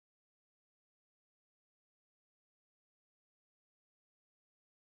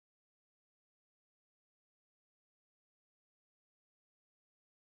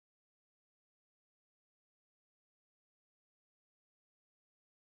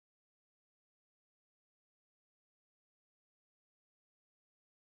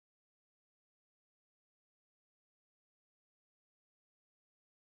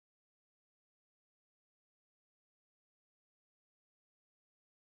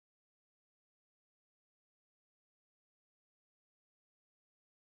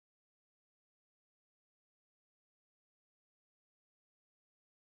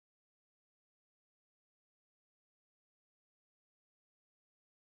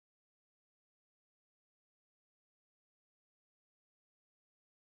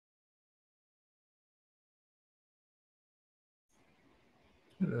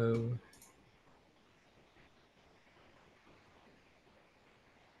Hello.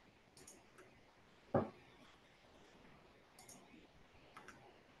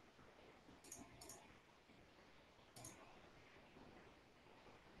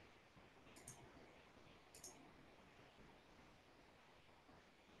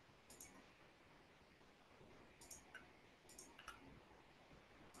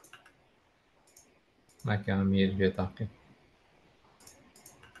 I can unmute if you're talking.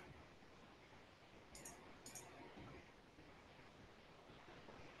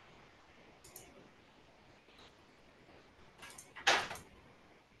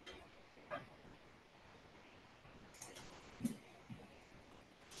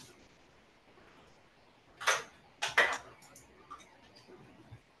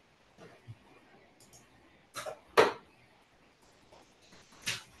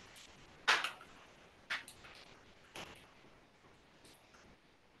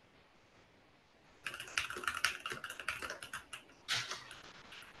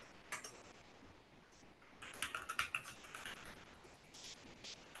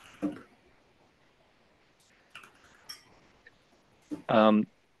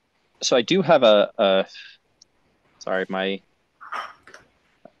 So I do have sorry,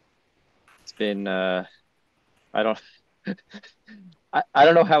 it's been I don't I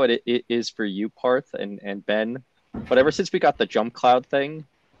don't know how it is for you, Parth and Ben, but ever since we got the jump cloud thing,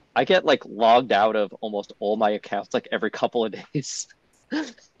 I get like logged out of almost all my accounts like every couple of days.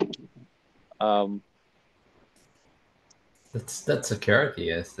 Um, That's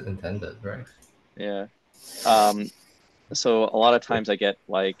security as intended, right? yeah. Um, so a lot of times I get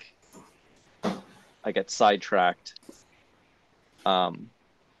sidetracked. Um,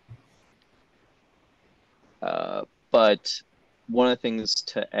 but one of the things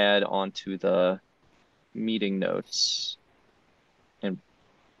to add onto the meeting notes, and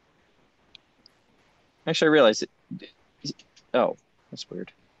actually I realized oh, that's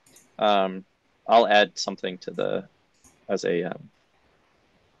weird. Um, I'll add something to the as a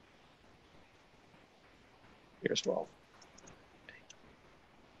here as well.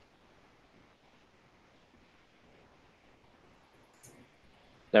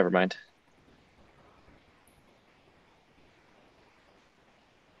 Never mind.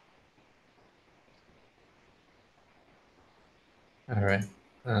 All right.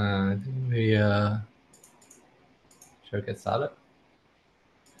 I think we should get started.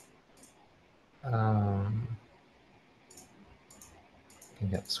 Um, can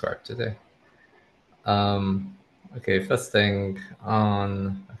get subscribed today. Okay, first thing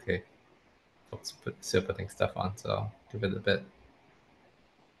on. Okay, folks still putting stuff on, so I'll give it a bit.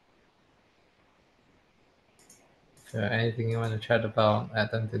 Is there anything you want to chat about?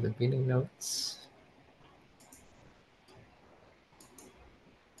 Add them to the meeting notes.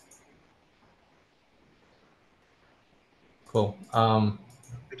 Cool. I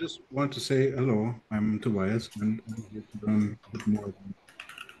just want to say hello. I'm Tobias, and I'm here to learn a bit more about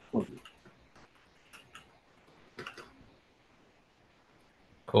Portugal.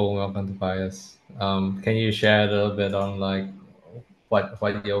 Cool. Welcome to Bias. Can you share a little bit on like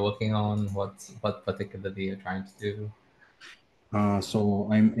what you're working on? What particularly you're trying to do? So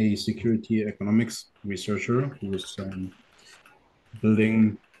I'm a security economics researcher who's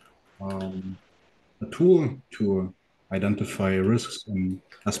building um, a tool to identify risks in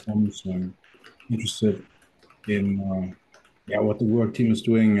SBOM. So I'm interested in yeah, what the work team is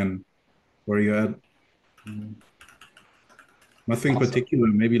doing and where you're at. Mm, Nothing Awesome. particular.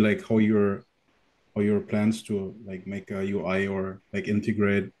 Maybe like how your plans to like make a UI or like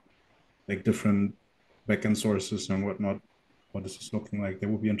integrate like different backend sources and whatnot. What is this looking like? That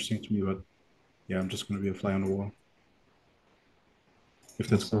would be interesting to me, but yeah, I'm just going to be a fly on the wall if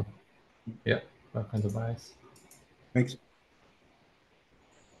that's Awesome. cool. Yeah. Welcome to Bias. Thanks.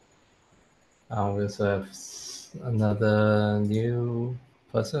 We also have another new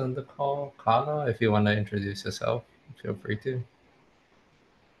person on the call, Carla. If you want to introduce yourself, feel free to.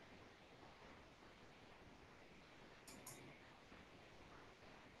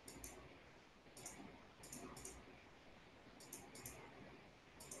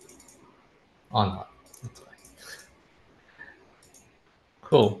 Or not. That's fine.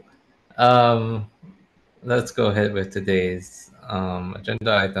 Cool. Um, let's go ahead with today's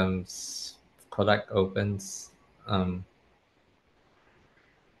agenda items. Collect opens.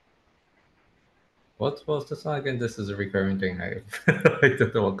 What was this one again? This is a recurring thing. I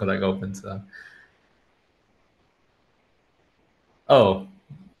don't know what collect opens. Oh,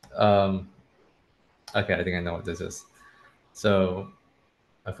 um, okay. I think I know what this is. So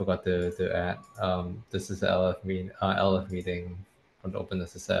I forgot to add. This is the LF meeting from the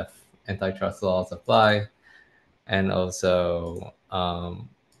OpenSSF, antitrust laws apply, and also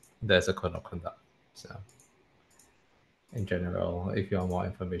there's a code of conduct. So in general, if you want more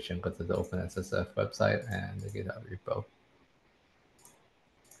information, go to the OpenSSF website and the GitHub repo.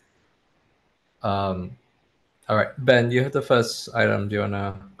 All right, Ben, you have the first item. Do you want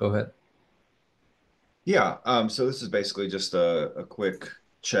to go ahead? Yeah, so this is basically just a quick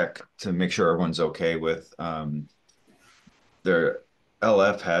check to make sure everyone's okay with their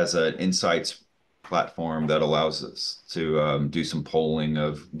LF has an insights platform that allows us to do some polling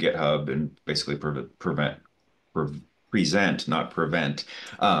of GitHub and basically present, not prevent,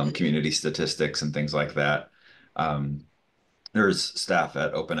 community statistics and things like that. There's staff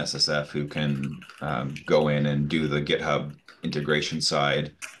at OpenSSF who can go in and do the GitHub integration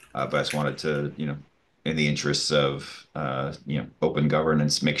side, but I just wanted to, in the interests of, open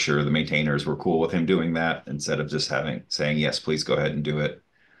governance, make sure the maintainers were cool with him doing that instead of just saying, yes, please go ahead and do it.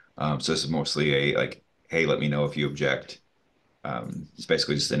 So this is mostly a like, hey, let me know if you object. It's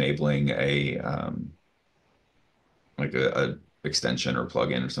basically just enabling like a extension or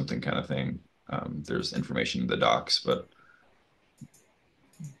plugin or something kind of thing. There's information in the docs, but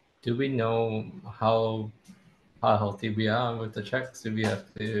Do we know how healthy we are with the checks? Do we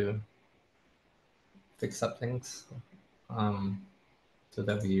have to fix up things so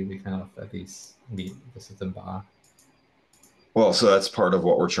that we kind of at least meet the system bar? well, so that's part of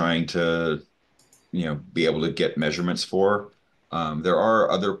what we're trying to, be able to get measurements for. There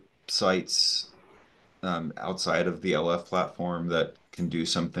are other sites outside of the LF platform that can do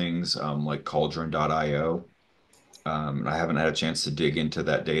some things like cauldron.io. I haven't had a chance to dig into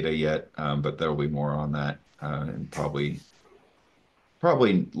that data yet, but there'll be more on that and probably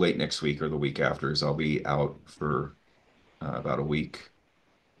late next week or the week after, as I'll be out for about a week.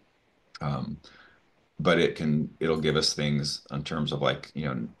 But it'll give us things in terms of like,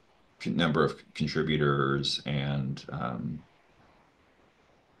 number of contributors and an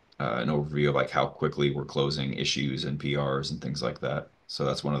overview of like how quickly we're closing issues and PRs and things like that. So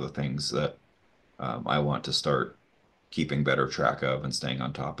that's one of the things that I want to start keeping better track of and staying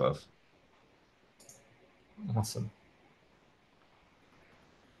on top of. Awesome.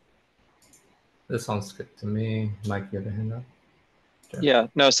 This sounds good to me. Mike, you have a hand up? Jeff? Yeah,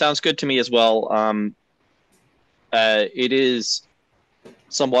 no, sounds good to me as well. It is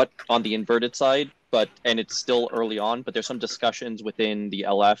somewhat on the inverted side, and it's still early on, but there's some discussions within the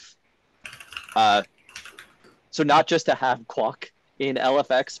LF. So not just to have GUAC in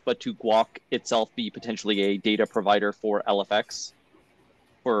LFX, but to GUAC itself be potentially a data provider for LFX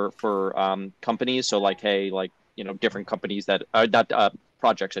for companies. So like, hey, like, different companies that are not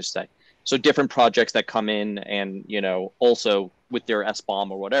projects, I should say. So different projects that come in and, also with their SBOM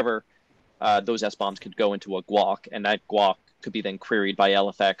or whatever, those SBOMs could go into a GUAC, and that GUAC could be then queried by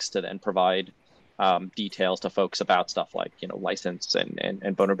LFX to then provide details to folks about stuff like, license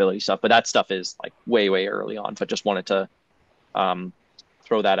and vulnerability stuff. But that stuff is like way, way early on. But just wanted to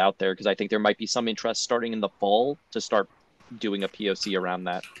throw that out there because I think there might be some interest starting in the fall to start doing a POC around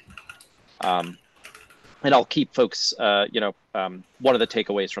that. And I'll keep folks, one of the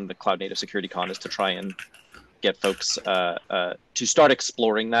takeaways from the Cloud Native Security Con is to try and get folks to start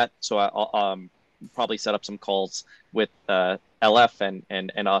exploring that. So I'll probably set up some calls with LF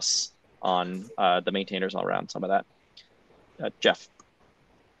and us on the maintainers around some of that. Jeff.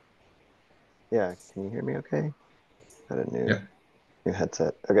 Yeah, can you hear me okay? Got a new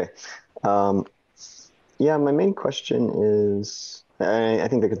headset. Okay. Yeah, my main question is, I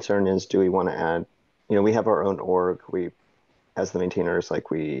think the concern is, do we want to add, we have our own org. We, as the maintainers, like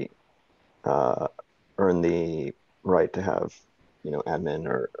we earn the right to have, admin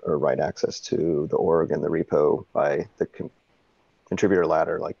or write access to the org and the repo by the contributor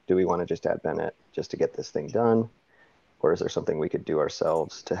ladder. Like, do we want to just add Bennett just to get this thing done? Or is there something we could do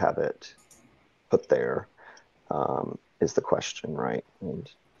ourselves to have it put there? Is the question, right? And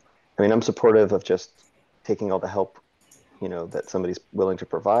I mean, I'm supportive of just taking all the help, that somebody's willing to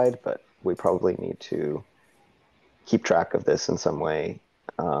provide, but we probably need to keep track of this in some way,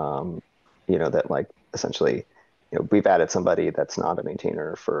 that like essentially, we've added somebody that's not a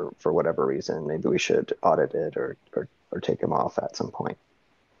maintainer for whatever reason. Maybe we should audit it or take them off at some point.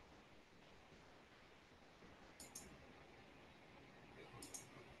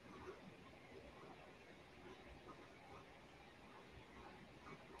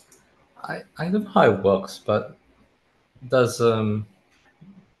 I don't know how it works, but does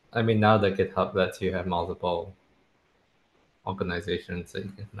I mean, now that GitHub lets you have multiple organizations that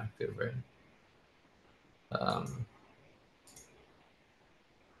you can connect to, right?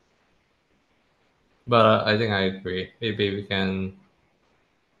 But I think I agree. Maybe we can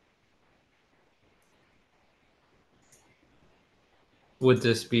would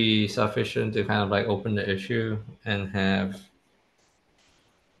this be sufficient to kind of like open the issue and have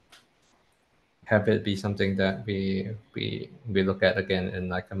it be something that we look at again in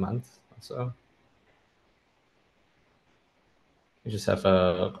like a month or so? You just have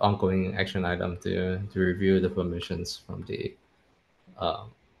a ongoing action item to review the permissions from the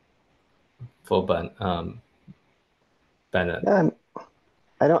full Bennett. Yeah,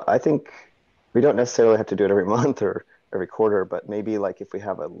 I think we don't necessarily have to do it every month or every quarter, but maybe like if we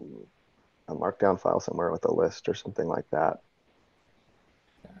have a markdown file somewhere with a list or something like that.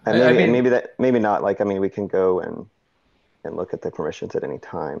 And I mean, maybe not like, I mean, we can go and look at the permissions at any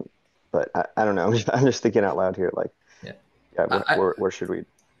time, but I don't know. I'm just thinking out loud here. Like, yeah, yeah, I, where should we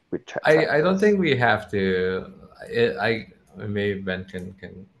I don't tackle think this? we have to. Maybe Ben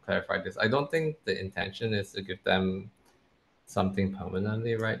can clarify this. I don't think the intention is to give them something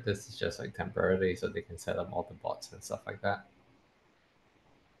permanently, right? This is just like temporarily, so they can set up all the bots and stuff like that.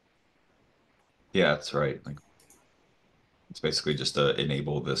 Yeah, that's right. Like it's basically just to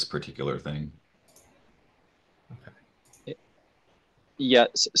enable this particular thing. Yeah,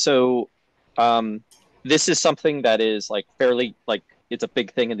 so this is something that is like fairly like it's a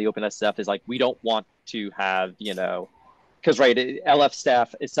big thing in the OpenSF is like we don't want to have, because right, LF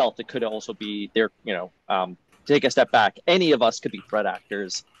staff itself, it could also be there, take a step back. Any of us could be threat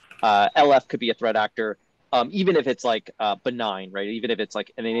actors. LF could be a threat actor, even if it's like benign, right? Even if it's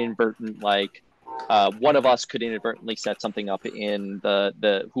like an inadvertent like one of us could inadvertently set something up in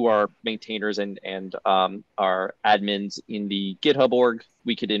the who are maintainers and are admins in the GitHub org.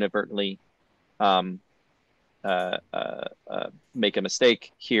 We could inadvertently um, make a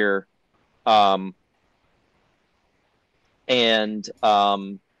mistake here, and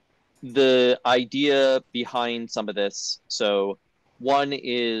the idea behind some of this. So one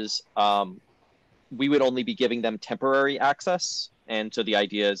is we would only be giving them temporary access. And so the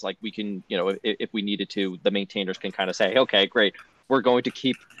idea is like we can, if we needed to, the maintainers can kind of say, okay, great, we're going to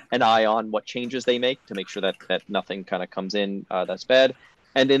keep an eye on what changes they make to make sure that nothing kind of comes in that's bad.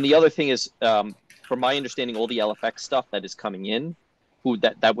 And then the other thing is, from my understanding, all the LFX stuff that is coming in,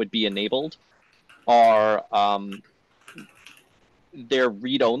 that would be enabled, are they're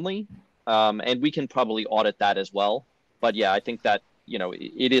read only, and we can probably audit that as well. But yeah, I think that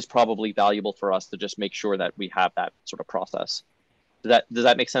it is probably valuable for us to just make sure that we have that sort of process. Does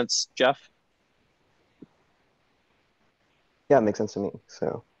that make sense, Jeff? Yeah, it makes sense to me.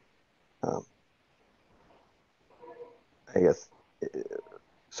 So, um, I guess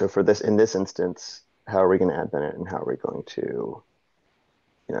so. For this, in this instance, how are we going to add Bennett, and how are we going to,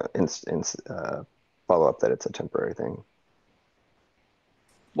 follow up that it's a temporary thing?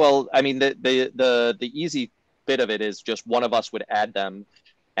 Well, I mean, the easy bit of it is just one of us would add them,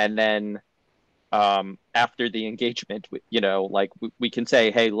 and then after the engagement, like we can say,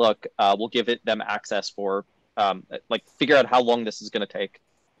 hey, look, we'll give them access for like figure out how long this is going to take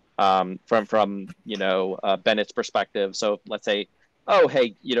from Bennett's perspective. So let's say, oh,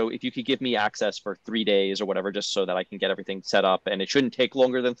 hey, if you could give me access for 3 days or whatever, just so that I can get everything set up, and it shouldn't take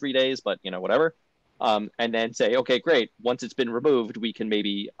longer than 3 days, but whatever. And then say, okay, great. Once it's been removed, we can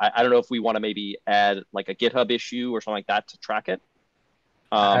maybe, I don't know if we want to maybe add like a GitHub issue or something like that to track it.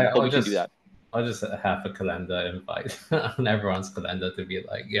 But we can do that. I'll just have a calendar invite on everyone's calendar to be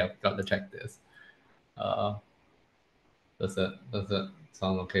like, yeah, we got to check this. Does it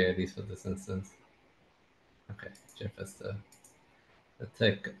sound okay, at least for this instance? Okay, Jeff has the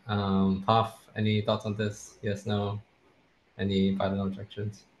tick. Path, any thoughts on this? Yes, no? Any final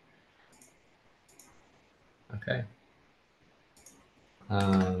objections? Okay.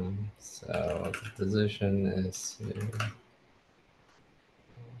 So the decision is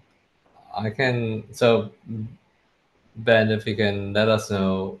I can, so Ben, if you can let us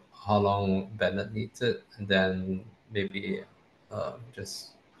know how long Bennett needs it, and then maybe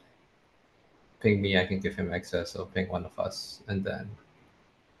just ping me, I can give him access, or ping one of us, and then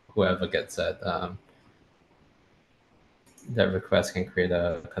whoever gets that request can create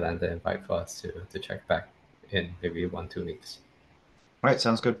a calendar invite for us to check back in maybe 1-2 weeks. All right,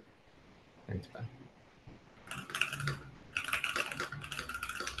 sounds good. Thanks, Ben.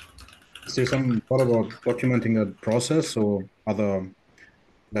 Is there some thought about documenting a process so other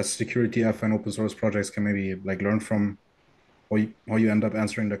less security F and open source projects can maybe like learn from how you end up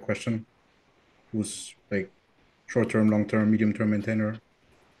answering the question? Who's like short-term, long-term, medium-term maintainer?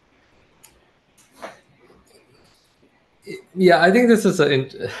 Yeah, I think this is an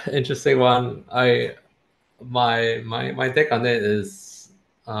interesting one. My take on it is,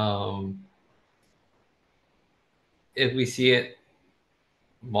 if we see it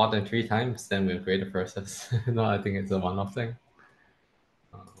more than 3 times, then we'll create a process. No, I think it's a one-off thing.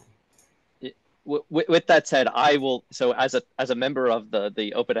 with that said, I will. So as a member of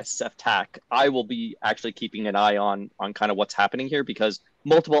the OpenSSF TAC, I will be actually keeping an eye on kind of what's happening here, because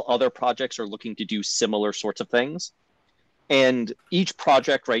multiple other projects are looking to do similar sorts of things, and each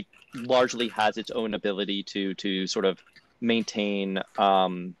project, right, largely has its own ability to sort of maintain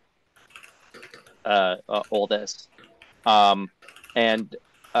all this. And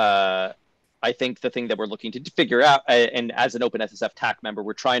I think the thing that we're looking to figure out, and as an OpenSSF TAC member,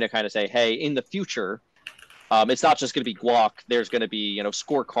 we're trying to kind of say, hey, in the future, it's not just going to be GUAC. There's going to be,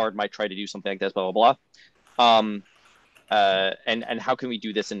 Scorecard might try to do something like this, blah, blah, blah. And how can we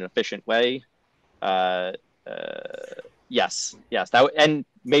do this in an efficient way? Yes, and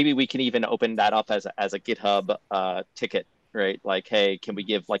maybe we can even open that up as a GitHub ticket, right? Like, hey, can we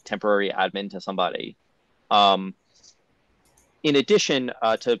give like temporary admin to somebody? In addition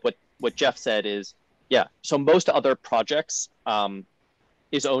to what Jeff said is, yeah, so most other projects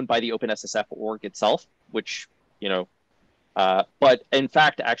is owned by the OpenSSF org itself, which, but in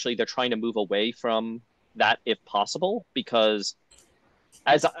fact, actually, they're trying to move away from that if possible, because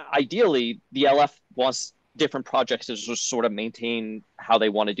as ideally, the LF wants different projects to just sort of maintain how they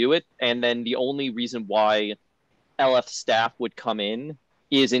want to do it. And then the only reason why LF staff would come in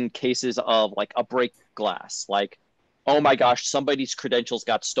is in cases of like a break glass, like, oh my gosh, somebody's credentials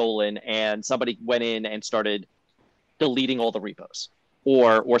got stolen and somebody went in and started deleting all the repos,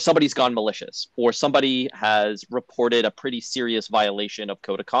 or somebody's gone malicious, or somebody has reported a pretty serious violation of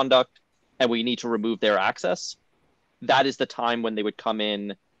code of conduct and we need to remove their access. That is the time when they would come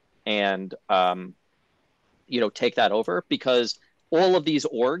in and take that over, because all of these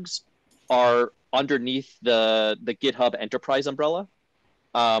orgs are underneath the GitHub Enterprise umbrella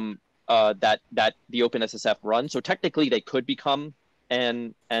that the OpenSSF runs. So technically, they could become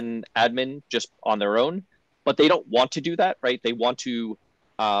an admin just on their own, but they don't want to do that, right? They want to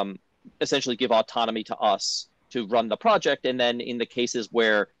essentially give autonomy to us to run the project, and then in the cases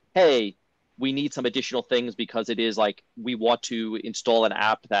where, hey, we need some additional things because it is like we want to install an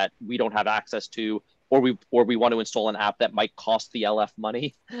app that we don't have access to, or we want to install an app that might cost the LF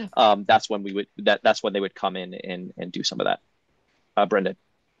money. That's when that's when they would come in and do some of that. Brendan.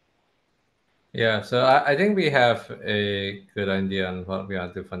 Yeah, so I think we have a good idea on what we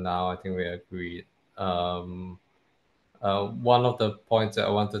want to do for now. I think we agreed. One of the points that I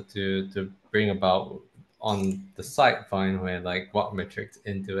wanted to bring about on the side finally, like what metrics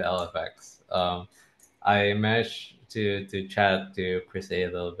into LFX. I managed to chat to Chris A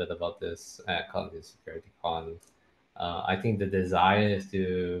little bit about this at Content Security Con. I think the desire is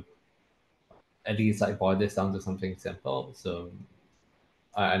to at least like boil this down to something simple. So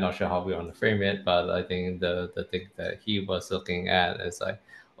I'm not sure how we want to frame it, but I think the thing that he was looking at is like,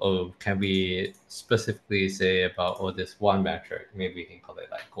 oh, can we specifically say about this one metric? Maybe we can call it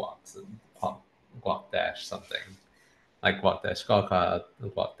like guac dash something, like guac dash scorecard,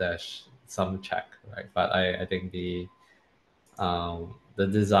 guac dash some check, right? But I think the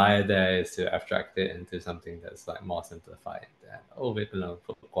desire there is to abstract it into something that's like more simplified. That we're gonna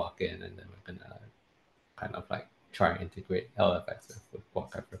put guac in, and then we're gonna kind of like try and integrate LFX with guac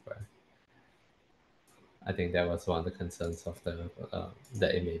everywhere. I think that was one of the concerns of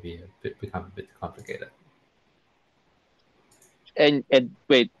that it may be become a bit complicated. And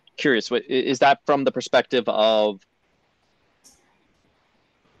wait, curious, is that from the perspective of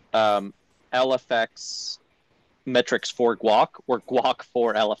LFX metrics for GUAC, or GUAC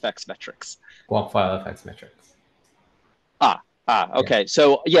for LFX metrics? GUAC for LFX metrics. Okay. Yeah.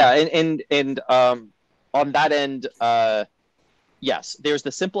 So yeah, and on that end, yes, there's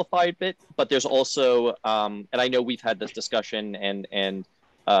the simplified bit, but there's also, and I know we've had this discussion, and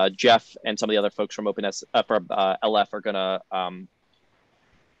Jeff and some of the other folks from from LF are gonna,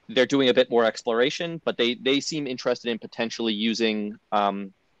 they're doing a bit more exploration, but they seem interested in potentially using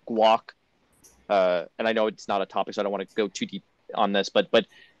GUAC. And I know it's not a topic, so I don't want to go too deep on this, but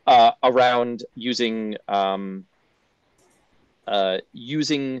around using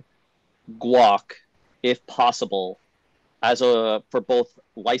using GUAC, if possible, for both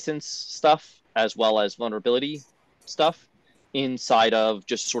license stuff as well as vulnerability stuff inside of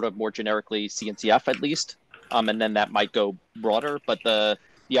just sort of more generically CNCF at least, and then that might go broader. But the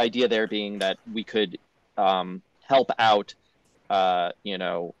idea there being that we could help out,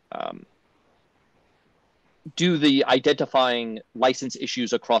 do the identifying license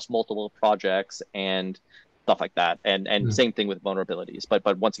issues across multiple projects and stuff like that, and same thing with vulnerabilities. But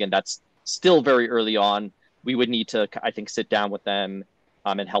once again, that's still very early on. We would need to, I think, sit down with them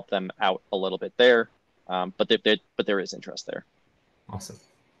and help them out a little bit there. But there is interest there. Awesome.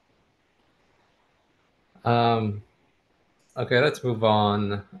 Okay, let's move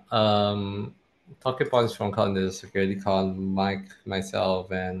on. talking points from Cognitive Security Con, Mike,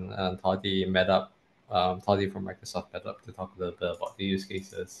 myself, and Toddy met up. Toddy from Microsoft met up to talk a little bit about the use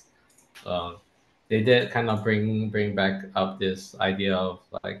cases. They did kind of bring back up this idea of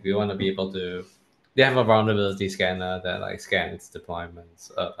like we want to be able to. They have a vulnerability scanner that like scans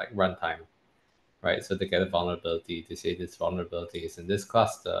deployments, like runtime, right? So they get a vulnerability to say this vulnerability is in this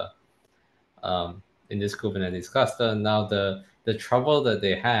cluster, in this Kubernetes cluster. Now the trouble that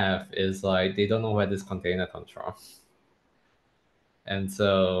they have is like they don't know where this container comes from. And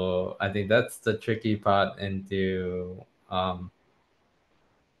so I think that's the tricky part into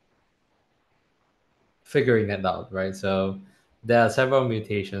figuring it out, right? So there are several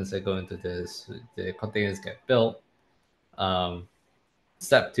mutations that go into this. The containers get built.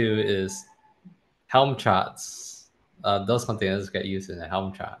 Step two is Helm charts. Those containers get used in a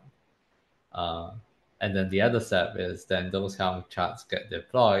Helm chart. And then the other step is then those Helm charts get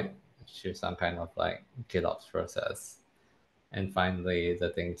deployed to some kind of like GitOps process. And finally,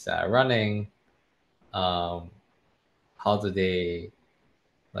 the things that are running, how do they,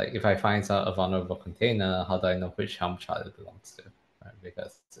 like if I find a vulnerable container, how do I know which Helm chart it belongs to? Right?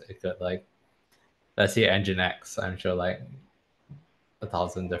 Because it could like, let's say Nginx, I'm sure like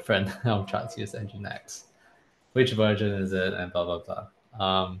 1,000 different Helm charts use Nginx. Which version is it? And blah, blah,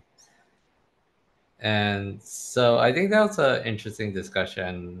 blah. And so I think that was an interesting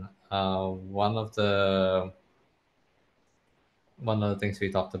discussion. One of the things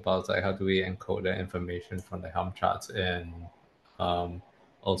we talked about is like how do we encode the information from the Helm charts, and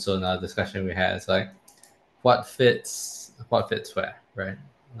also another discussion we had is like what fits where, right?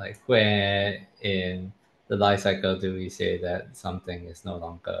 Like where in the life cycle do we say that something is no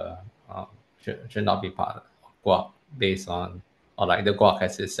longer should not be part of GUAC based on, or like the GUAC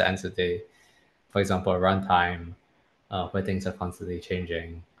has its sensitive, for example, runtime where things are constantly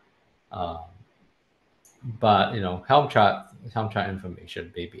changing. But Helm chart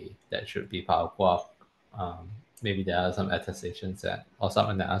information, maybe that should be part of GUAC. Maybe there are some attestations that or some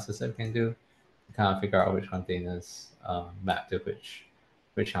analysis that we can do to kind of figure out which containers map to which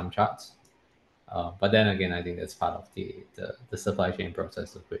Helm charts. But then again, I think that's part of the supply chain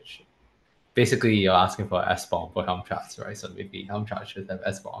process of which basically you're asking for SBOM for Helm charts, right? So maybe Helm charts should have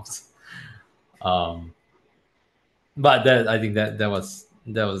SBOMs. But I think that was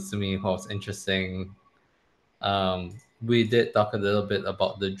to me what was interesting. We did talk a little bit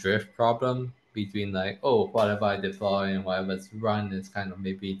about the drift problem between like, oh, whatever I deploy and whatever's run is kind of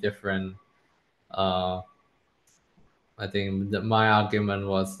maybe different. I think that my argument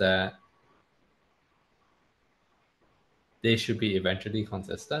was that they should be eventually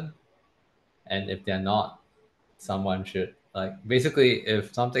consistent, and if they're not, someone should like basically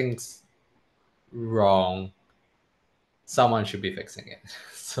if something's wrong, someone should be fixing it.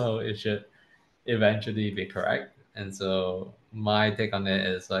 So it should eventually be correct. And so my take on it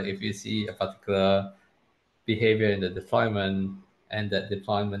is like if you see a particular behavior in the deployment and that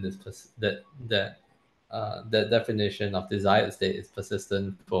deployment is that definition of desired state is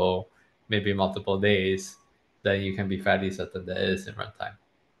persistent for maybe multiple days, then you can be fairly certain that it is in runtime.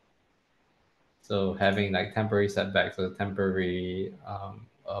 So having like temporary setbacks or temporary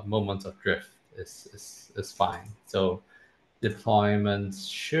moments of drift is fine. So deployment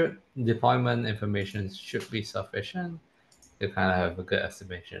information should be sufficient to kind of have a good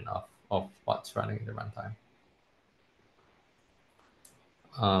estimation of what's running in the runtime.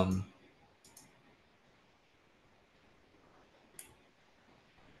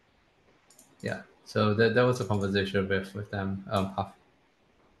 Yeah, so that was a conversation with them. Puff.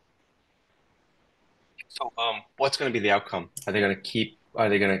 So, what's going to be the outcome? Are they going to keep? Are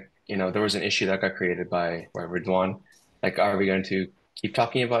they going to? There was an issue that got created by Ridwan. Like, are we going to keep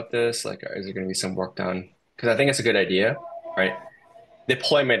talking about this? Like, is there going to be some work done? Because I think it's a good idea, right?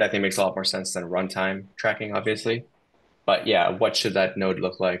 Deployment, I think, makes a lot more sense than runtime tracking, obviously. But yeah, what should that node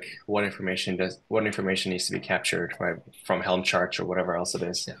look like? What information needs to be captured, right, from Helm charts or whatever else it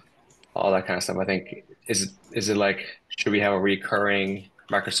is? Yeah. All that kind of stuff. I think is it like should we have a recurring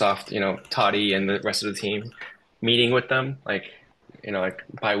Microsoft, Toddy and the rest of the team meeting with them, like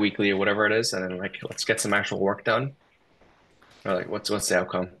bi-weekly or whatever it is, and then like let's get some actual work done? Or like what's the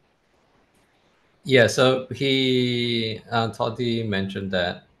outcome? Yeah, so he Toddy mentioned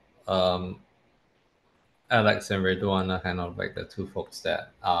that Alex and Redwan are kind of like the two folks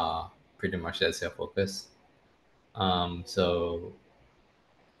that are pretty much that's their focus. So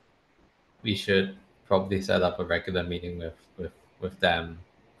we should probably set up a regular meeting with them.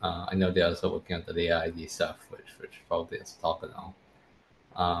 I know they're also working on the data ID stuff, which probably is talk now.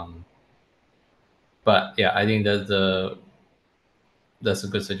 But yeah, I think that that's a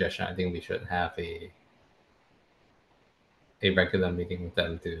good suggestion. I think we should have a regular meeting with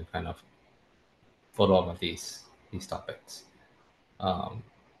them to kind of follow up on these topics.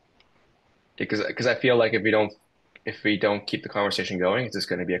 Because I feel like if we don't keep the conversation going, it's just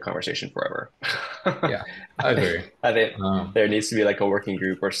going to be a conversation forever. Yeah, I agree. I think Um, there needs to be like a working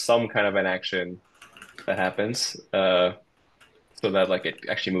group or some kind of an action that happens, so that like it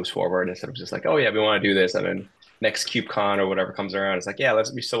actually moves forward instead of just like, oh yeah, we want to do this, and then next KubeCon or whatever comes around, it's like, yeah,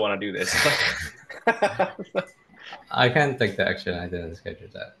 we still want to do this. I can take the action. I didn't schedule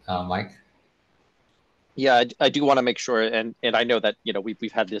that. Mike? Yeah, I do want to make sure, and I know that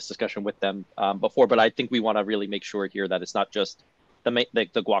we've had this discussion with them before, but I think we want to really make sure here that it's not just the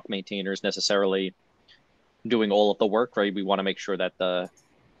GUAC maintainers necessarily doing all of the work, right? We want to make sure that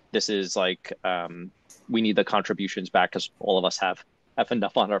this is like we need the contributions back because all of us have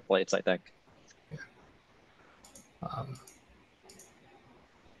enough on our plates, I think. All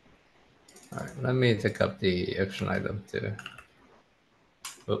right, let me take up the action item too.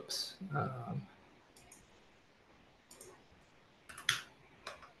 Oops.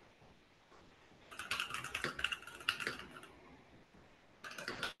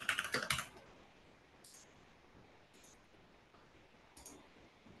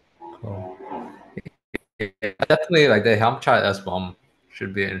 Cool. Yeah, definitely, like the Helm chart as bomb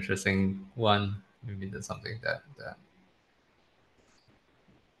should be an interesting one. Maybe that's something that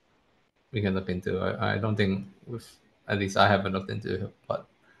we can look into. I don't think at least I haven't looked into what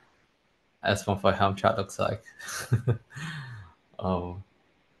as one for Helm chart looks like. Oh,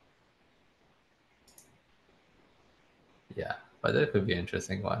 yeah, but that could be an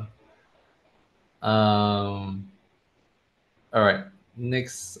interesting one. All right.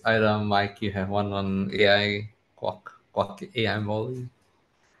 Next item, Mike, you have one on AI, Quack AI Molly.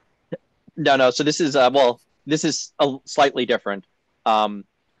 No. So this is this is slightly different.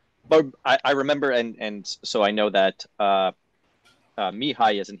 But I remember, and so I know that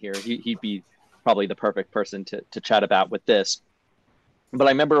Mihai isn't here. He'd be probably the perfect person to chat about with this. But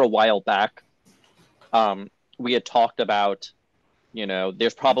I remember a while back, we had talked about,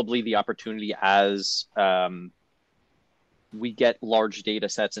 there's probably the opportunity as we get large data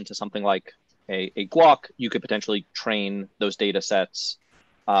sets into something like a GUAC, you could potentially train those data sets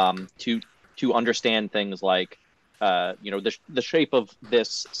to understand things like, the shape of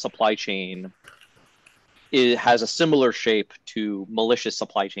this supply chain. It has a similar shape to malicious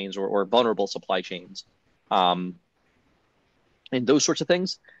supply chains or vulnerable supply chains, and those sorts of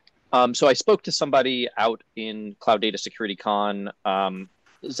things. So I spoke to somebody out in Cloud Data Security Con,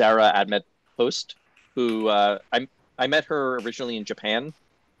 Zara Admet Post, who I met her originally in Japan,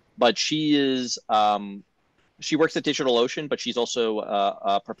 but she works at DigitalOcean, but she's also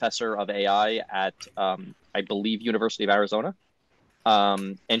a professor of AI at I believe University of Arizona.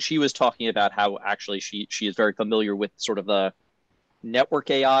 And she was talking about how actually she is very familiar with sort of the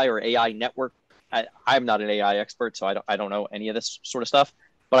network AI or AI network. I'm not an AI expert, so I don't know any of this sort of stuff.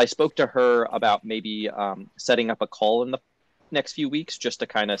 But I spoke to her about maybe setting up a call in the next few weeks just to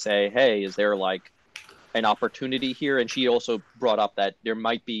kind of say, hey, is there like an opportunity here? And she also brought up that there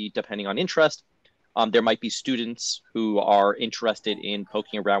might be, depending on interest, there might be students who are interested in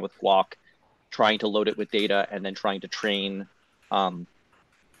poking around with GUAC, trying to load it with data, and then trying to train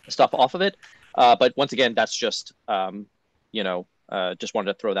stuff off of it. But once again, that's just just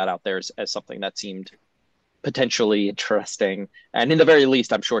wanted to throw that out there as something that seemed potentially interesting. And in the very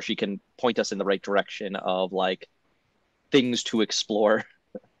least, I'm sure she can point us in the right direction of like things to explore.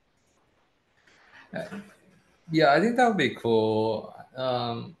 Yeah, I think that would be cool.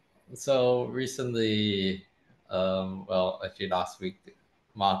 So recently, well, actually last week,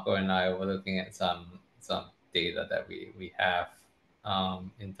 Marco and I were looking at some data that we have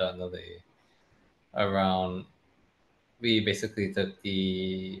internally around. We basically took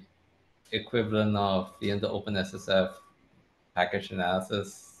the equivalent of the OpenSSF package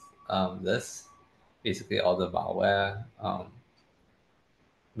analysis list, basically all the malware,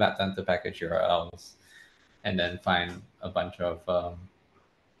 mapped onto package URLs, and then find a bunch of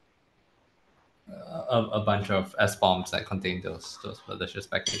a bunch of SBOMs that contain those malicious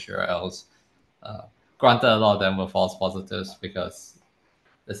package URLs. Granted, a lot of them were false positives because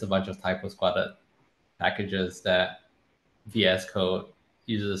there's a bunch of typo squatted packages that VS Code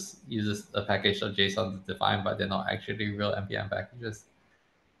uses a package.json to define, but they're not actually real npm packages.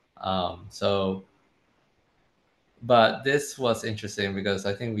 But this was interesting because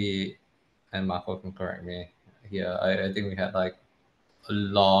I think and Marco can correct me here. I think we had like a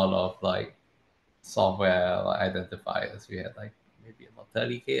lot of like software like identifiers. We had like maybe about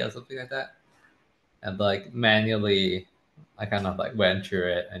 30K or something like that, and like manually I kind of like went through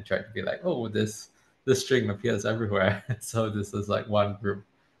it and tried to be like, oh, this string appears everywhere. So this is like one group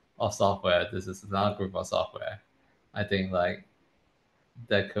of software. This is another group of software. I think like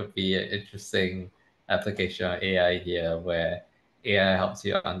that could be an interesting application of AI here, where AI helps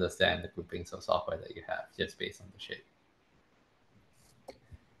you understand the groupings of software that you have just based on the shape.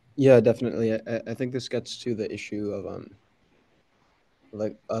 Yeah, definitely. I think this gets to the issue of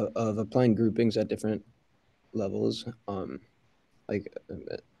of applying groupings at different levels. Like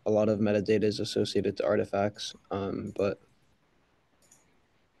a lot of metadata is associated to artifacts, but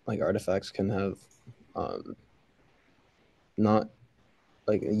like artifacts can have not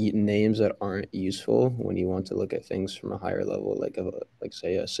like names that aren't useful when you want to look at things from a higher level, like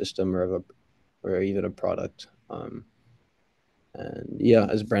say a system or even a product. And yeah,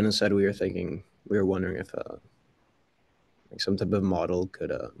 as Brandon said, we were wondering if like some type of model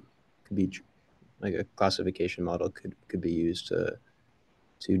could be like a classification model could be used to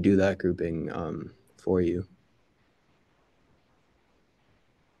do that grouping for you.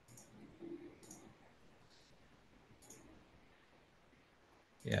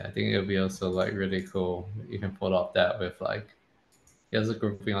 Yeah, I think it would be also like really cool. You can pull off that with like, here's a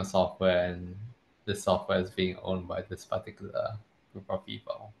grouping of software, and this software is being owned by this particular group of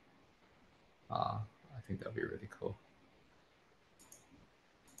people. I think that'd be really cool.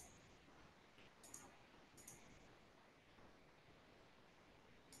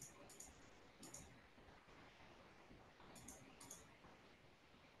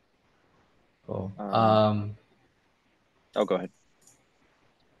 Cool. Oh, go ahead.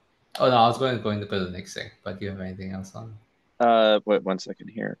 Oh no, I was going to go to the next thing, but do you have anything else on? Wait 1 second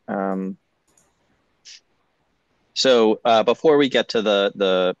here. So before we get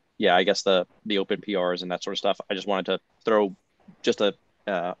to yeah, I guess the open PRs and that sort of stuff, I just wanted to throw just a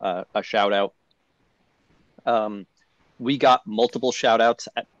shout out. We got multiple shout outs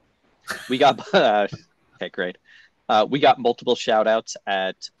we got okay, great. We got multiple shout outs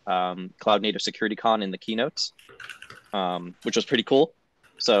at Cloud Native Security Con in the keynotes, which was pretty cool.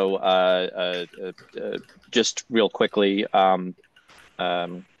 So just real quickly,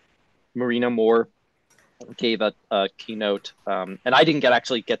 Marina Moore gave a keynote, and I didn't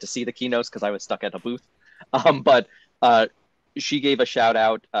actually get to see the keynotes because I was stuck at a booth. But she gave a shout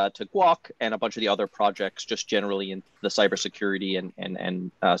out to GUAC and a bunch of the other projects, just generally in the cybersecurity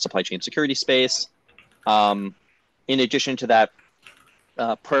and supply chain security space. In addition to that,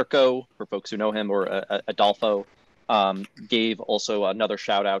 Perko, for folks who know him, or Adolfo, gave also another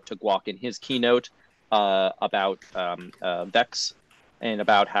shout out to GUAC in his keynote about Vex, and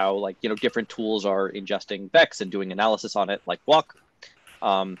about how, like, different tools are ingesting Vex and doing analysis on it, like GUAC.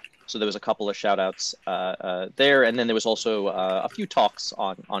 So there was a couple of shout outs there. And then there was also a few talks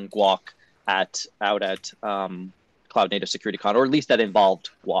on GUAC out at Cloud Native Security Con, or at least that involved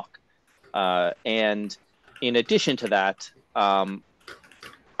GUAC. And in addition to that,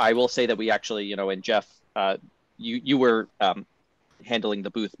 I will say that we actually, and Jeff, you were handling the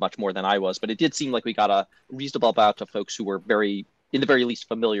booth much more than I was, but it did seem like we got a reasonable amount of folks who were in the very least,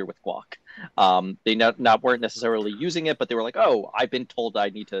 familiar with GUAC. They weren't necessarily using it, but they were like, "Oh, I've been told I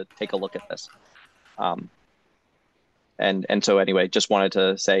need to take a look at this." And so anyway, just wanted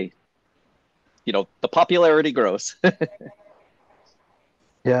to say, the popularity grows.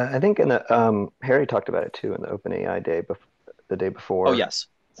 Yeah, I think Harry talked about it too in the OpenAI day the day before. Oh yes.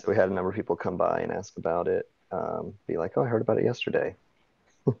 So we had a number of people come by and ask about it, be like, "Oh, I heard about it yesterday."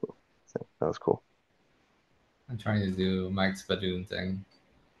 So that was cool. I'm trying to do Mike's Badoon thing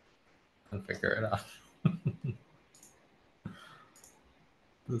and figure it out.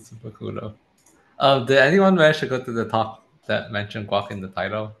 That's super cool though. Did anyone manage to go to the talk that mentioned GUAC in the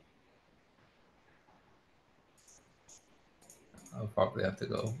title? I'll probably have to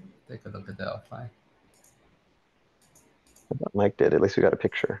go take a look at that offline. I thought Mike did. At least we got a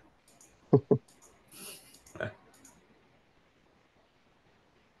picture.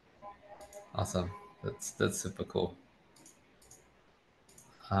 Awesome. That's super cool.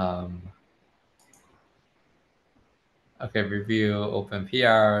 Okay, review open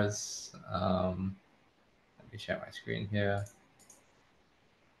PRs. Let me share my screen here.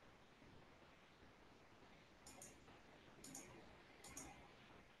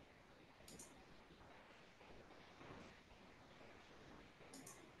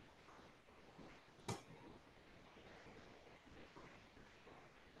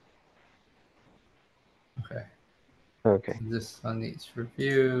 Okay. Okay. This one needs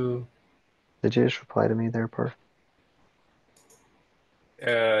review. Did you just reply to me there, Perf?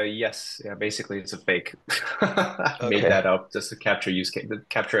 Yes. Yeah, basically it's a fake. I made Okay. that up just to capture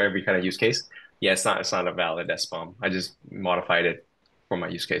capture every kind of use case. Yeah, it's not a valid SBOM. I just modified it for my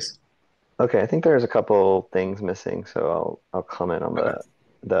use case. Okay, I think there's a couple things missing, so I'll comment on Okay.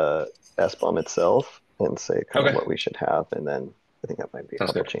 the SBOM itself and say kind of Okay. what we should have, and then I think that might be a Sounds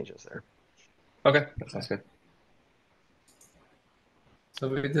couple good. changes there. Okay, that sounds good. So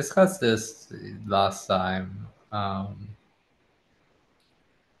we discussed this last time.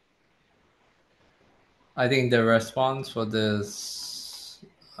 I think the response for this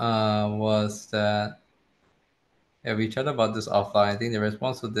was that, yeah, we chatted about this offline. I think the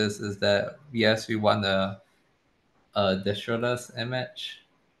response to this is that yes, we want a distroless image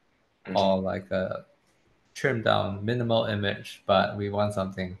or like a trimmed down minimal image, but we want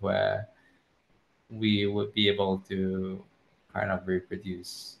something where we would be able to kind of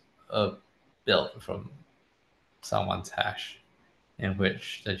reproduce a build from someone's hash in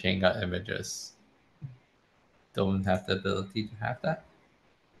which the Jenga images don't have the ability to have that.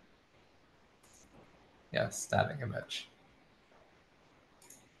 Yeah, static image.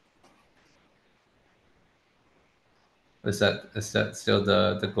 Is that still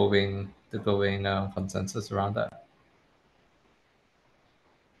the going consensus around that?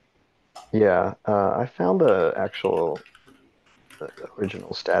 Yeah, I found the actual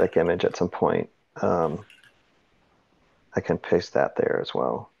original static image at some point. Um, I can paste that there as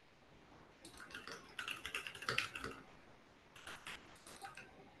well.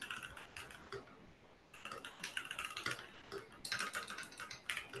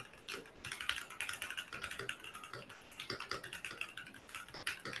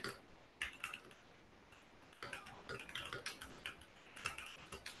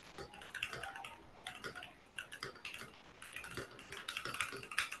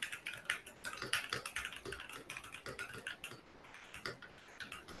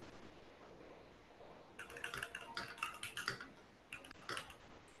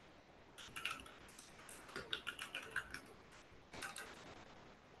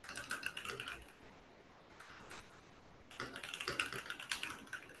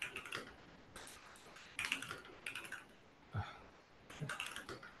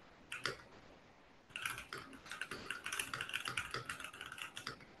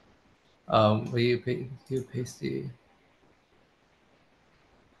 Will you paste the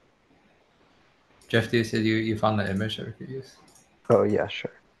Jeff? Do you said you found the image that we could use? Oh yeah,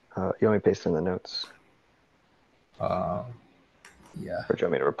 sure. You want me to paste in the notes, Uh, yeah. or do you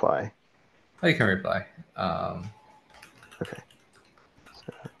want me to reply? Oh, you can reply. Okay.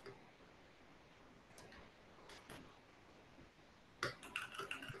 So,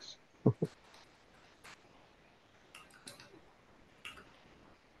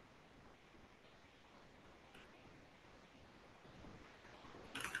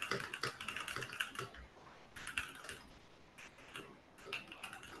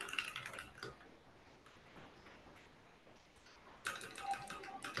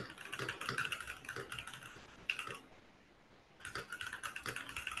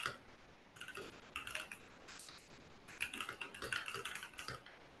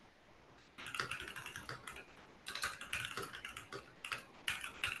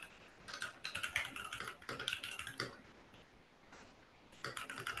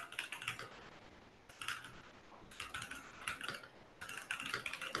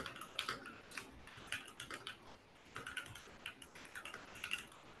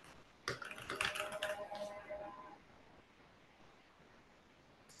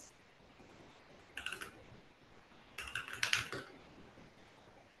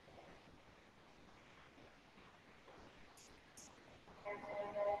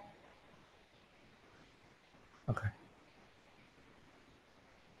 Okay.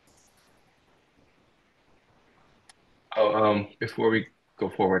 Oh, before we go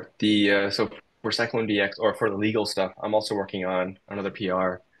forward, the so for Cyclone DX or for the legal stuff, I'm also working on another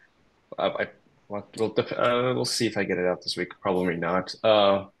PR. We'll see if I get it out this week. Probably not.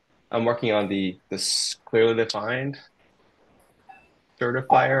 I'm working on this clearly defined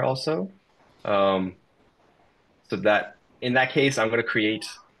certifier also. Um, so that in that case, I'm going to create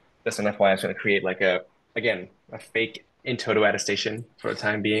just an FYI. I'm going to create like a fake in toto attestation for the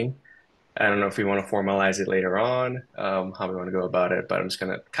time being. I don't know if we want to formalize it later on, how we want to go about it, but I'm just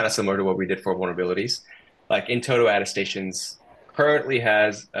gonna kind of similar to what we did for vulnerabilities. Like in toto attestations currently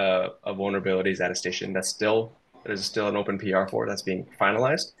has a vulnerabilities attestation there's still an open PR for that's being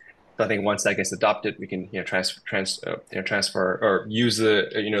finalized. So I think once that gets adopted, we can transfer or use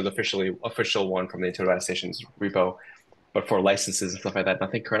the official one from the toto attestations repo. But for licenses and stuff like that,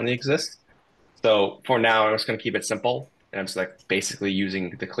 nothing currently exists. So for now, I'm just going to keep it simple. And I'm just like basically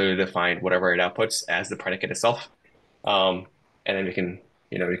using the clearly defined whatever it outputs as the predicate itself. And then we can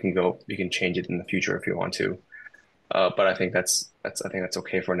we can change it in the future if you want to. But I think I think that's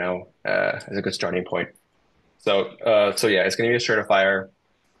okay for now, as a good starting point. So yeah, it's going to be a certifier.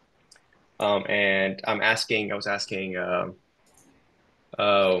 And I was asking,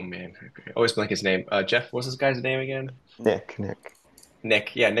 oh man, I always blank his name. Jeff, what's this guy's name again? Nick.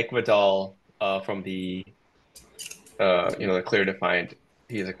 Nick. Yeah, Nick Vidal, from the Clear Defined.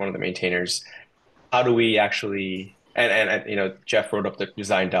 He's like one of the maintainers. How do we actually, and Jeff wrote up the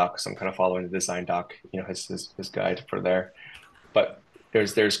design doc, so I'm kind of following the design doc, his guide for there. But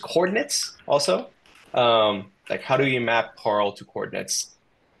there's coordinates also. Like how do you map Carl to coordinates?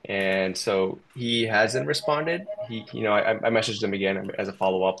 And so he hasn't responded. I messaged him again as a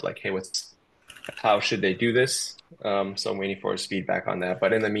follow up, like, hey, how should they do this? So I'm waiting for his feedback on that.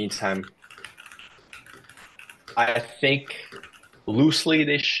 But in the meantime, I think loosely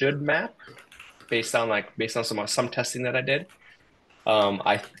they should map based on some testing that I did.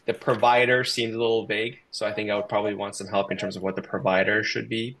 The provider seems a little vague, so I think I would probably want some help in terms of what the provider should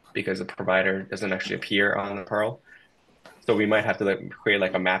be because the provider doesn't actually appear on the Perl. So we might have to create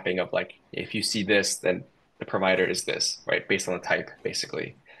like a mapping of like if you see this, then the provider is this, right? Based on the type,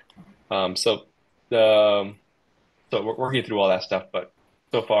 basically. So the so we're working through all that stuff, but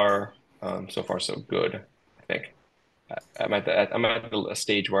so far so good, I think. I'm at a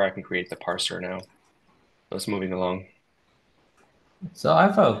stage where I can create the parser now. So it's moving along. So I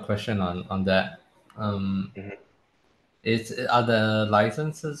have a question on that. Mhm. Are the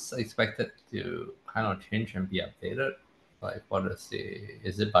licenses expected to kind of change and be updated? Like,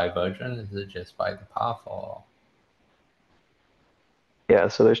 is it by version? Is it just by the path or? Yeah,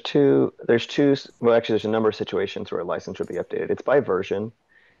 so well, actually, there's a number of situations where a license would be updated. It's by version.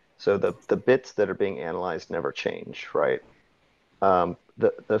 So the bits that are being analyzed never change, right?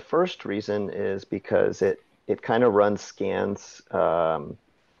 The first reason is because it kind of runs scans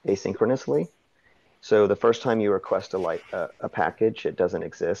asynchronously. So the first time you request a package, it doesn't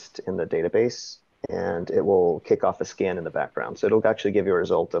exist in the database, and it will kick off a scan in the background. So it'll actually give you a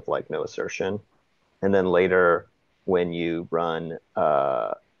result of like no assertion. And then later, when you run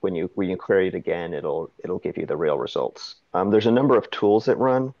when you query it again, it'll give you the real results. There's a number of tools that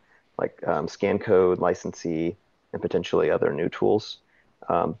run, like scan code, licensee, and potentially other new tools.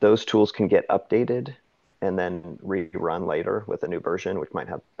 Those tools can get updated and then rerun later with a new version, which might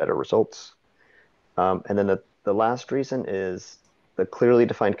have better results. And then the last reason is the clearly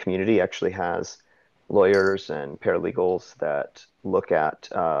defined community actually has lawyers and paralegals that look at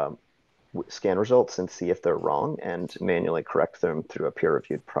scan results and see if they're wrong and manually correct them through a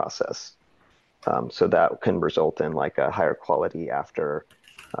peer-reviewed process. So that can result in like a higher quality after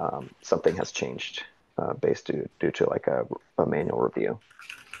something has changed due to like a manual review.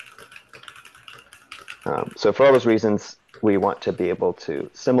 So for all those reasons, we want to be able to,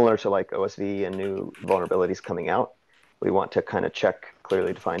 similar to like OSV and new vulnerabilities coming out, we want to kind of check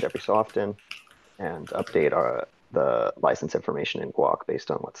clearly defined every so often and update the license information in GUAC based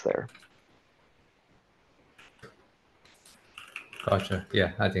on what's there. Gotcha.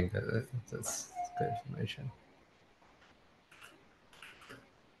 Yeah, I think that's good information.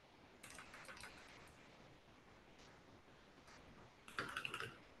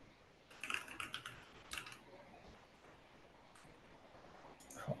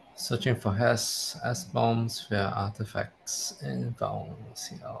 Searching for S bombs via artifacts in vuln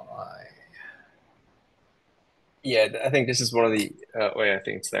CLI. Yeah, I think this is one of the way I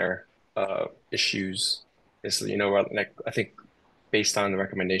think it's their issues. Is like I think based on the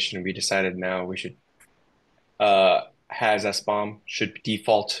recommendation, we decided now we should has SBOM should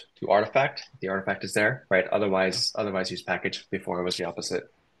default to artifact. The artifact is there, right? Otherwise use package. Before it was the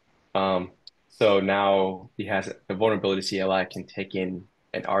opposite. Um, so now the vulnerability CLI can take in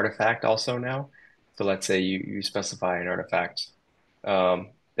an artifact also now. So let's say you specify an artifact, then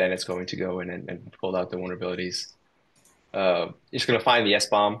it's going to go in and pull out the vulnerabilities. It's going to find the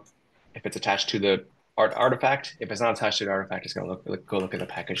SBOM if it's attached to the artifact. If it's not attached to the artifact, it's going to go look at the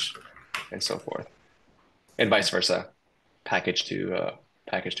package and so forth, and vice versa. Package to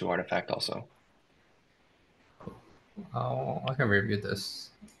artifact also. I can review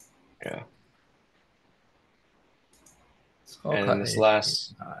this. Yeah. Scorecard And then API.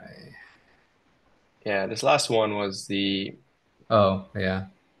 this last one was the Oh, yeah.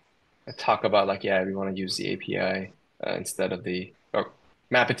 talk about like, yeah, we want to use the API instead of or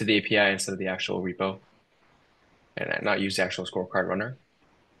map it to the API instead of the actual repo and not use the actual scorecard runner.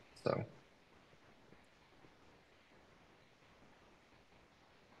 So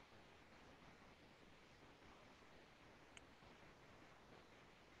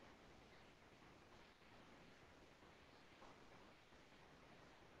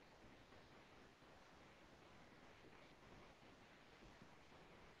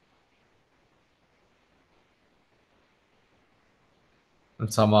I'm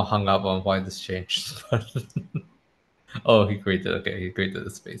somehow hung up on why this changed. Oh, he created the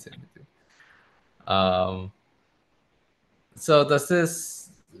space in between. So does this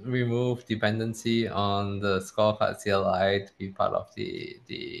remove dependency on the scorecard CLI to be part of the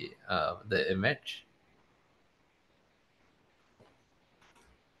image?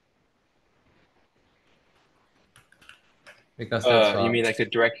 Because that's You what mean like a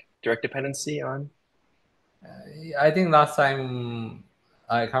direct dependency on? I think last time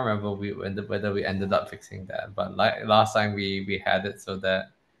I can't remember whether we ended up fixing that, but like last time we had it so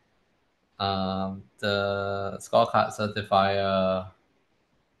that the scorecard certifier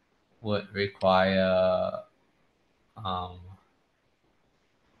would require um,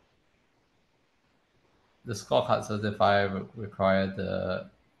 the scorecard certifier would require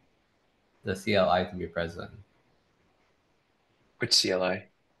the CLI to be present. Which CLI?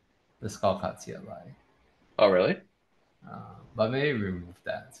 The scorecard CLI. Oh, really? But maybe remove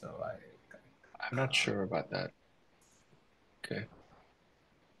that. So I'm not sure about that. Okay.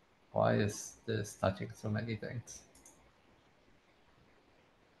 why is this touching so many things?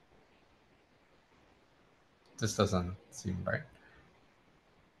 This doesn't seem right.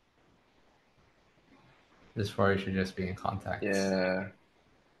 This probably should just be in contacts. Yeah.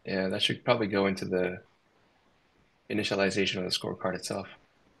 Yeah, that should probably go into the initialization of the scorecard itself.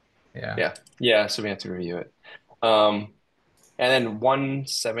 Yeah. Yeah, so we have to review it. And then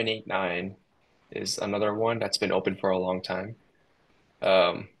 1789 is another one that's been open for a long time.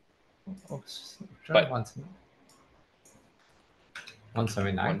 Oops. But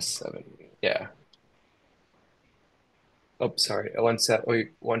 179. 17, yeah. Oh, sorry.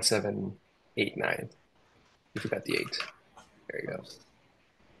 1789. You forgot the 8. There you go.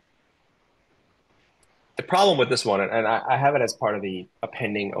 The problem with this one, and I have it as part of the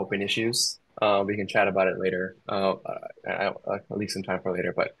pending open issues. We can chat about it later. I'll leave some time for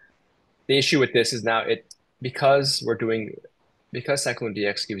later. But the issue with this is now because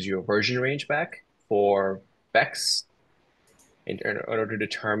CycloneDX gives you a version range back for Vex in order to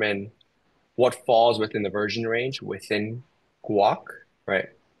determine what falls within the version range within GUAC, right?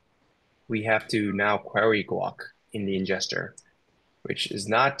 We have to now query GUAC in the ingester, which is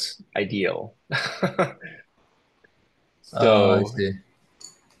not ideal. I So see.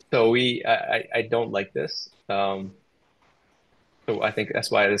 I don't like this. So I think that's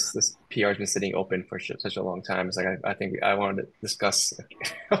why this PR has been sitting open for such a long time. It's like I think I wanted to discuss.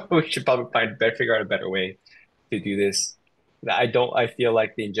 We should probably figure out a better way to do this. I feel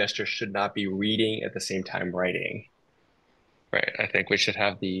like the ingester should not be reading at the same time writing. Right. I think we should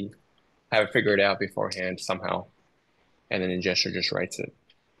have it figured out beforehand somehow, and then ingester just writes it.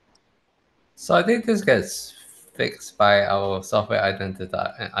 So I think this gets fixed by our software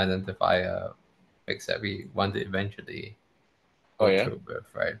identifier fix that we want to eventually Oh go yeah. through with,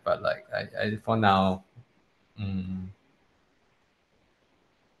 right? But like I for now,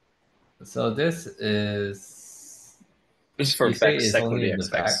 so this is This is for you say Vex, it's only in the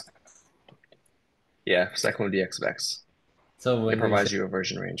CycloneDX back. Vex. Yeah, CycloneDX Vex. So It when you provides say, you a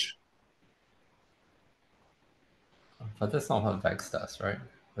version range. but that's not what Vex does, right?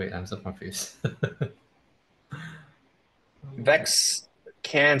 Wait, I'm so confused. Vex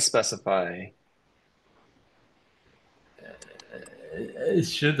can specify. It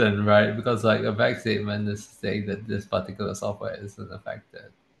shouldn't, right? Because like a back statement is saying that this particular software isn't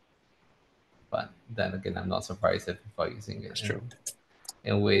affected. But then again, I'm not surprised if people are using it That's true.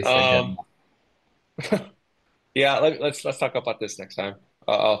 in ways that get. Yeah, let's talk about this next time.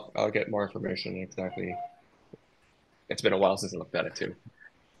 I'll get more information exactly. It's been a while since I looked at it too.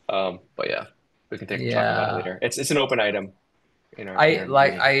 But yeah, we can talk about it later. It's an open item in our meeting.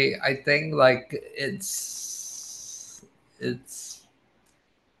 I think like it's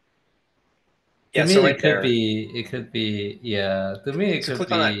Yeah, to me so it right could there. be yeah, to me it So could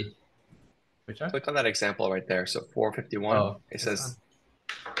click on that. be which one? Click on that example right there. So 451. Oh, It this says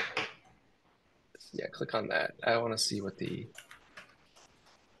one. yeah, click on that. I want to see what the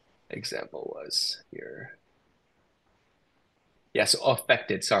example was here. Yeah, so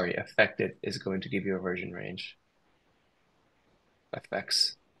affected is going to give you a version range.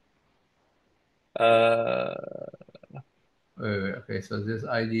 Effects. Wait, okay, so this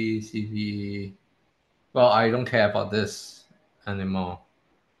ID CVE. Well, I don't care about this anymore.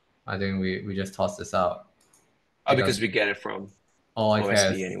 I think we just toss this out. Because we get it from all I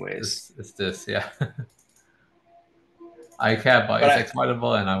care OSD anyways. is this, yeah. I care about its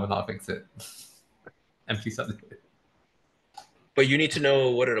exploitable and I will not fix it. And please update it. But you need to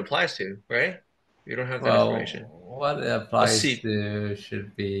know what it applies to, right? You don't have that information. What it applies to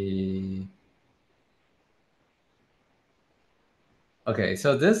should be Okay,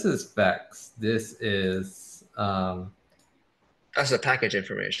 so this is specs. This is That's the package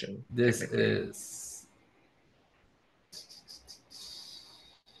information. this technically. is.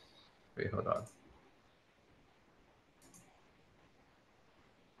 Wait, hold on.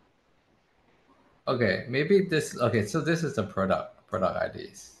 Okay, maybe this. Okay, so this is the product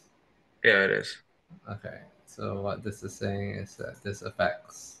IDs. Yeah, it is. Okay, so what this is saying is that this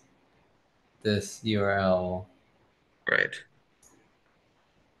affects this URL. Right.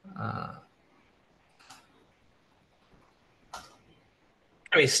 Uh,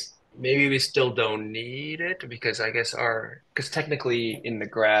 I mean, maybe we still don't need it because I guess because technically in the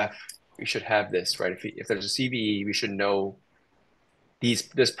graph we should have this, right? If there's a CVE, we should know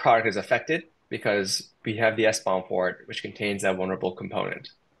this product is affected because we have the SBOM for it, which contains that vulnerable component.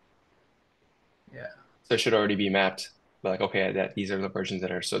 yeah. So it should already be mapped. Like, okay, that these are the versions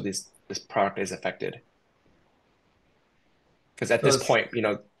that are so this product is affected. Because at this point,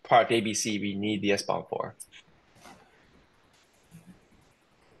 product ABC we need the SBOM for.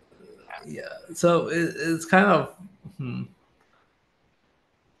 Yeah. So it's kind of.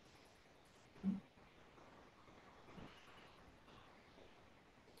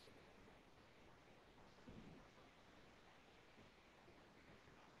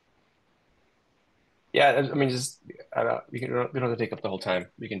 Yeah, I mean, just I don't, we don't have to take up the whole time.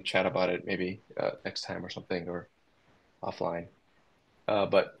 We can chat about it maybe next time or something or offline.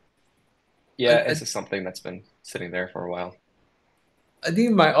 But yeah, it's just something that's been sitting there for a while. I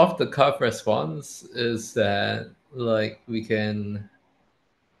think my off the cuff response is that like we can.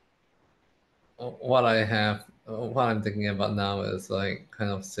 What I'm thinking about now is like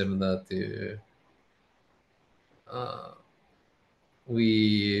kind of similar to.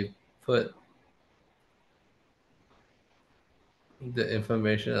 We put the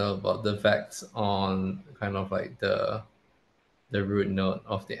information about the facts on kind of like the root node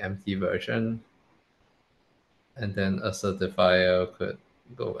of the empty version, and then a certifier could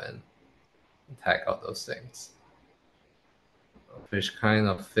go and tag out those things, which kind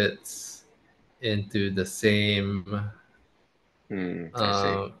of fits into the same I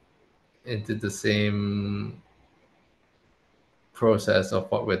see. into the same process of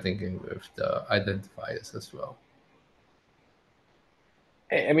what we're thinking with the identifiers as well.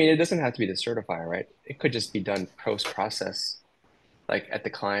 I mean, it doesn't have to be the certifier, right? It could just be done post-process, like at the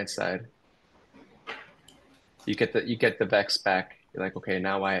client side. You get the Vex back. You're like, okay,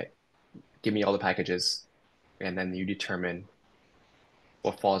 now give me all the packages, and then you determine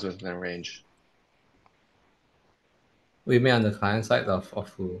what falls within the range. We mean on the client side of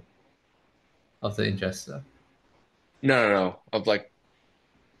who? Of the ingester. No. Of like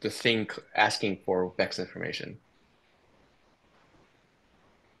the thing asking for Vex information.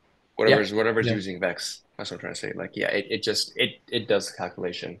 Whatever's Yeah. using Vex. That's what I'm trying to say. Like, yeah, it just it does the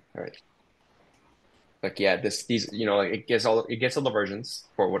calculation, right? Like, yeah, these like it gets all the versions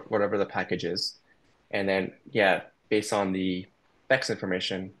for whatever the package is, and then yeah, based on the Vex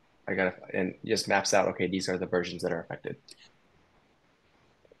information, and just maps out, okay, these are the versions that are affected.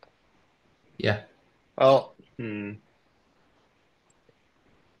 Yeah. Well,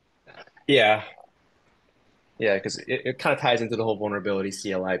 yeah, because it kind of ties into the whole vulnerability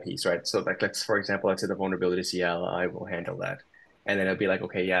CLI piece, right? So like for example, let's say the vulnerability CLI will handle that. And then it'll be like,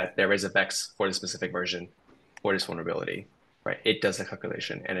 okay, yeah, there is a Vex for the specific version for this vulnerability, right? It does the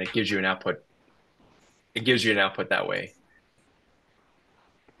calculation and it gives you an output. It gives you an output that way.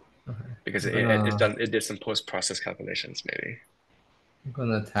 Okay. Because it did some post-process calculations, maybe. I'm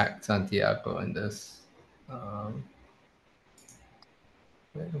gonna tag Santiago in this.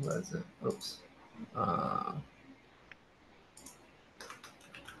 Where is it? Oops.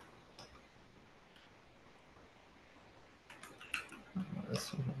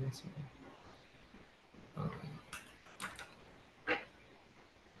 This one.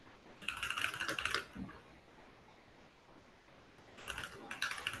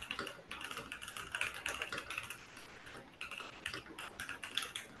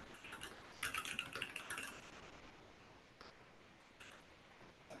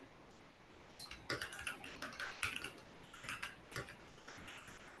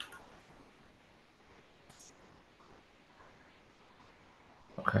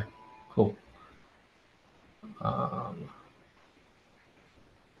 Okay, cool.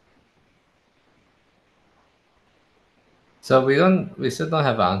 So we still don't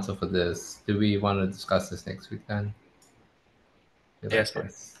have an answer for this. Do we want to discuss this next week then? Yes, fine.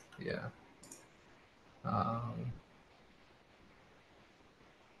 Yeah. How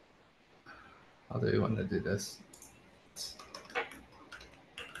do we want to do this?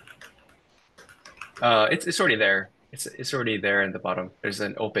 It's already there. It's already there in the bottom. There's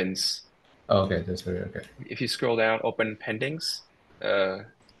an opens. Oh, okay, that's very okay. If you scroll down, open pendings.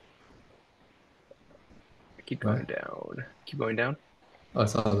 Keep going down. Keep going down. Oh,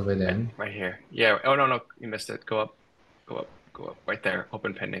 it's all the way down. Right here. Yeah. Oh no, no, you missed it. Go up. Go up. Go up. Right there.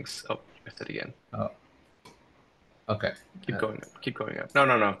 Open pendings. Oh, you missed it again. Oh, okay. Keep going up. Keep going up. No,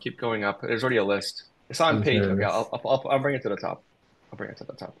 no, no. Keep going up. There's already a list. It's on Is page. there a Okay, list? I'll bring it to the top. I'll bring it to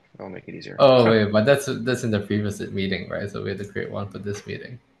the top. That'll make it easier. Oh wait, but that's in the previous meeting, right? So we had to create one for this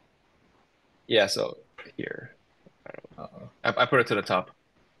meeting. Yeah. So here, Uh-oh. I put it to the top.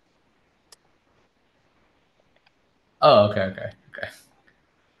 Oh, okay, okay, okay.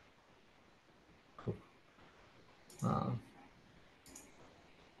 Cool.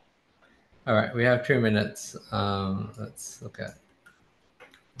 All right, we have 2 minutes. Let's look at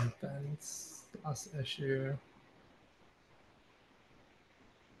Ben's last issue.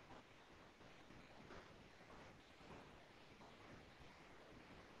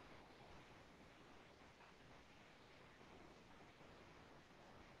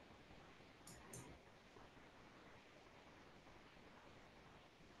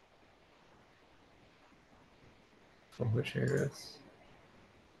 For which areas?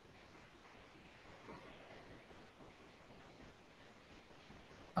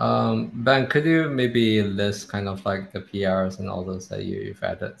 Ben, could you maybe list kind of like the PRs and all those that you've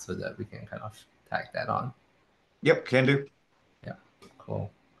added so that we can kind of tag that on? Yep, can do. Yeah,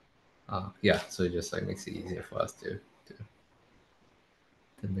 cool. Yeah, so it just like makes it easier for us to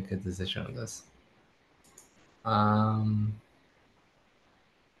make a decision on this.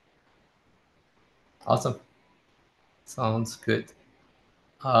 Awesome. Sounds good.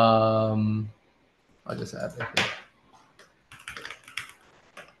 I'll just add it here.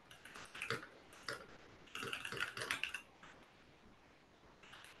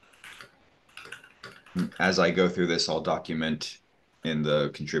 As I go through this, I'll document in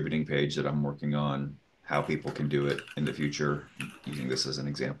the contributing page that I'm working on how people can do it in the future, using this as an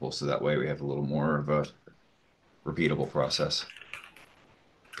example. So that way we have a little more of a repeatable process.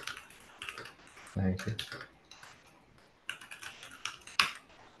 Thank you.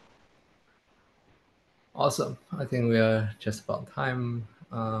 Awesome. I think we are just about time.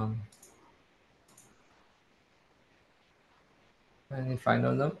 Any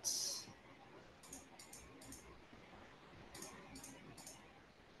final notes?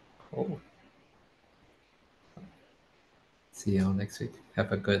 Cool. See you all next week.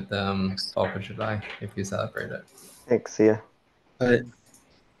 Have a good 4th of July if you celebrate it. Thanks. See ya. But